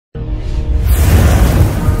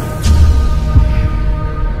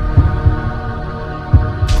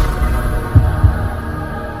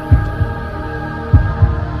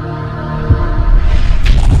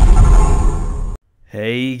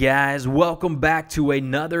Hey guys, welcome back to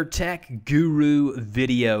another Tech Guru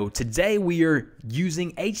video. Today we are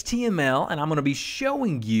using HTML and I'm going to be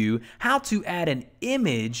showing you how to add an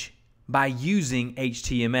image by using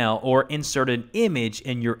HTML or insert an image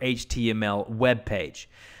in your HTML web page.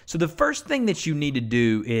 So the first thing that you need to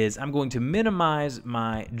do is I'm going to minimize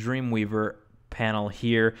my Dreamweaver panel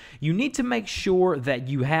here. You need to make sure that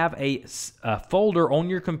you have a folder on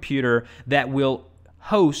your computer that will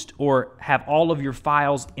host or have all of your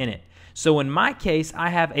files in it. So in my case, I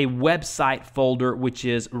have a website folder which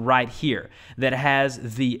is right here that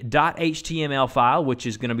has the .html file, which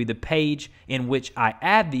is going to be the page in which I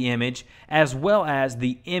add the image, as well as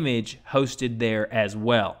the image hosted there as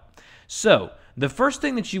well. So the first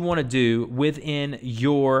thing that you want to do within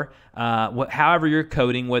your however you're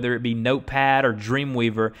coding, whether it be Notepad or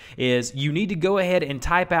Dreamweaver, is you need to go ahead and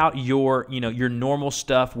type out your normal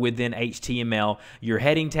stuff within HTML, your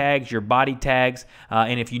heading tags, your body tags,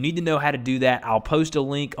 and if you need to know how to do that, I'll post a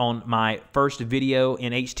link on my first video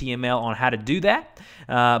in HTML on how to do that.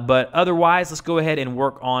 But otherwise, let's go ahead and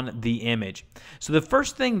work on the image. So the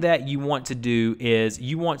first thing that you want to do is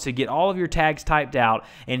you want to get all of your tags typed out,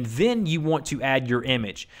 and then you want to add your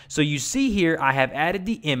image. So you see here I have added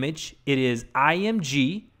the image. It is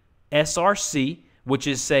img src, which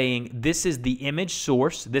is saying this is the image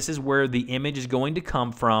source. This is where the image is going to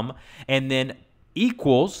come from, and then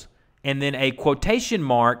equals, and then a quotation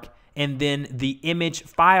mark, and then the image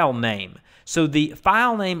file name. So the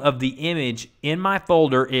file name of the image in my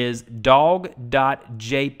folder is dog.jpeg.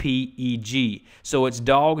 So it's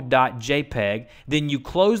dog.jpeg. Then you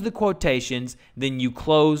close the quotations, then you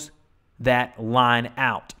close that line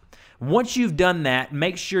out. Once you've done that,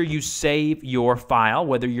 make sure you save your file,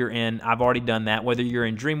 whether you're in, I've already done that, whether you're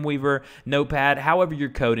in Dreamweaver, Notepad, however you're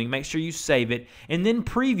coding, make sure you save it, and then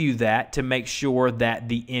preview that to make sure that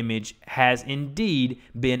the image has indeed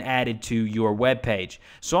been added to your web page.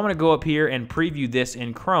 So I'm going to go up here and preview this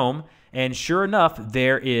in Chrome, and sure enough,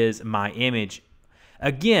 there is my image.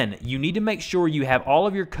 Again, you need to make sure you have all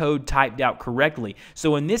of your code typed out correctly.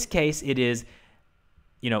 So in this case, it is,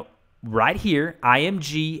 right here,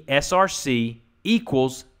 img src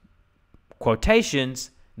equals quotations,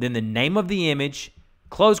 then the name of the image,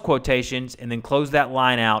 close quotations, and then close that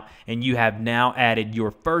line out, and you have now added your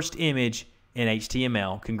first image in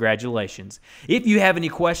HTML. Congratulations. If you have any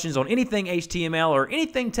questions on anything HTML or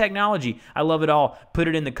anything technology, I love it all. Put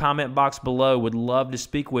it in the comment box below. Would love to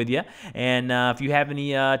speak with you. And if you have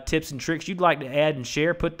any tips and tricks you'd like to add and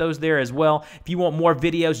share, put those there as well. If you want more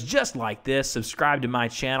videos just like this, subscribe to my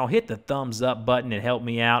channel. Hit the thumbs up button and help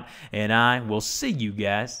me out. And I will see you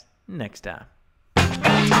guys next time.